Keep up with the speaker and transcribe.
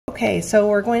Okay, so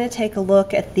we're going to take a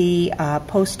look at the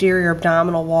posterior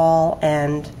abdominal wall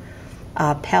and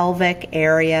pelvic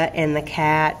area in the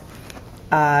cat.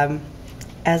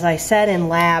 As I said in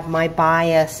lab, my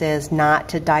bias is not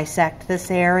to dissect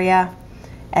this area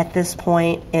at this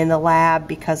point in the lab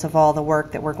because of all the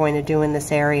work that we're going to do in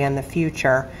this area in the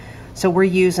future. So we're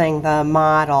using the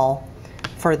model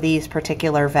for these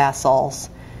particular vessels.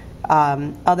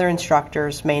 Other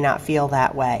instructors may not feel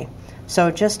that way. So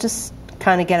just to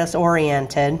kind of get us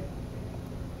oriented,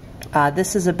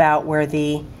 this is about where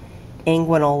the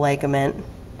inguinal ligament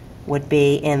would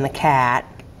be in the cat.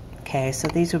 Okay, so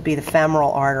these would be the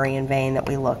femoral artery and vein that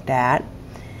we looked at.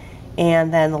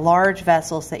 And then the large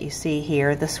vessels that you see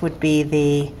here, this would be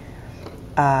the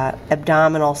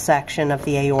abdominal section of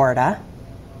the aorta.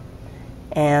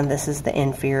 And this is the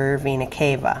inferior vena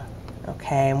cava.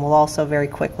 Okay, and we'll also very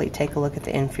quickly take a look at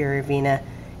the inferior vena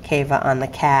cava on the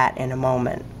cat in a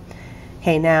moment.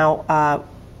 Okay, now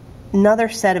another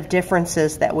set of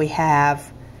differences that we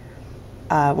have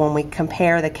when we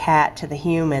compare the cat to the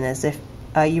human is if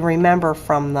you remember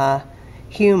from the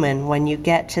human, when you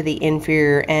get to the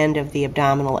inferior end of the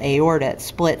abdominal aorta, it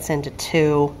splits into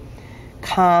two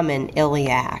common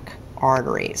iliac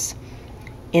arteries.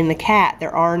 In the cat,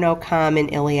 there are no common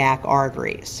iliac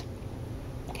arteries.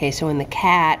 Okay, so in the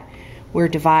cat, we're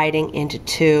dividing into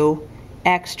two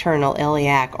external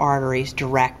iliac arteries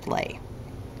directly.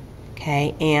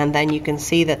 Okay, and then you can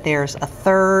see that there's a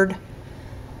third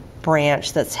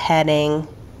branch that's heading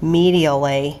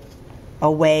medially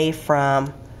away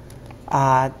from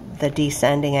the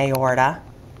descending aorta,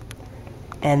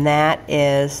 and that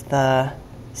is the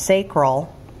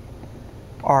sacral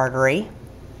artery,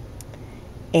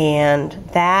 and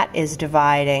that is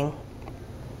dividing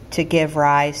to give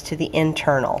rise to the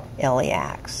internal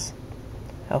iliacs.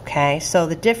 Okay, so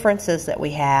the differences that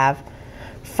we have: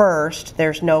 first,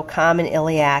 there's no common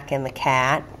iliac in the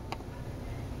cat,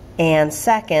 and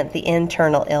second, the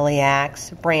internal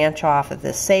iliacs branch off of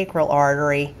the sacral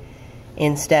artery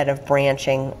instead of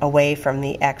branching away from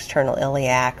the external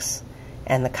iliacs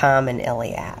and the common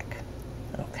iliac.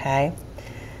 Okay,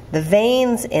 the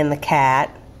veins in the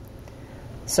cat,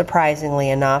 surprisingly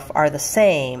enough, are the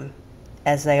same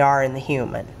as they are in the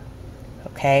human.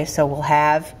 Okay, so we'll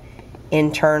have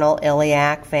internal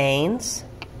iliac veins,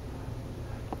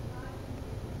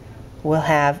 we'll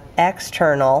have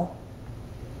external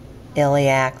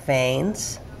iliac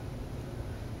veins,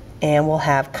 and we'll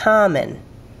have common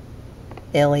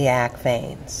iliac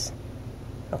veins.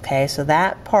 Okay, so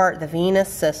that part, the venous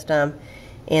system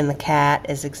in the cat,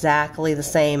 is exactly the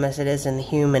same as it is in the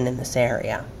human in this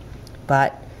area,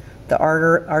 but the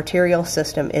arterial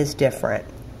system is different.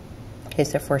 Okay,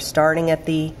 so if we're starting at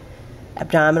the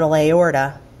abdominal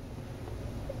aorta,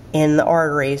 in the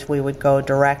arteries we would go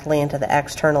directly into the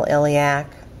external iliac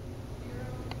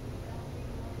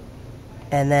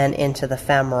and then into the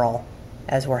femoral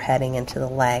as we're heading into the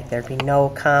leg. There'd be no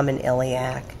common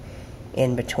iliac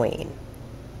in between.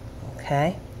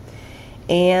 Okay,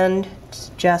 and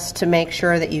just to make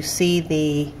sure that you see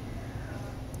the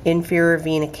inferior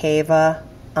vena cava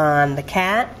on the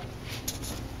cat,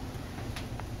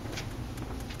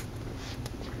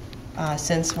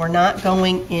 since we're not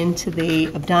going into the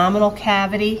abdominal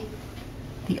cavity,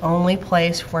 the only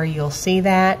place where you'll see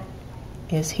that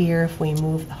is here if we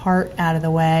move the heart out of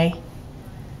the way.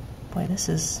 Boy, this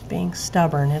is being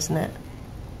stubborn, isn't it?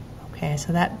 Okay,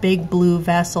 so that big blue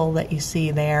vessel that you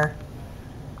see there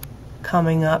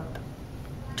coming up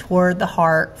toward the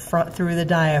heart through the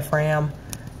diaphragm,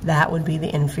 that would be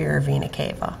the inferior vena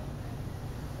cava.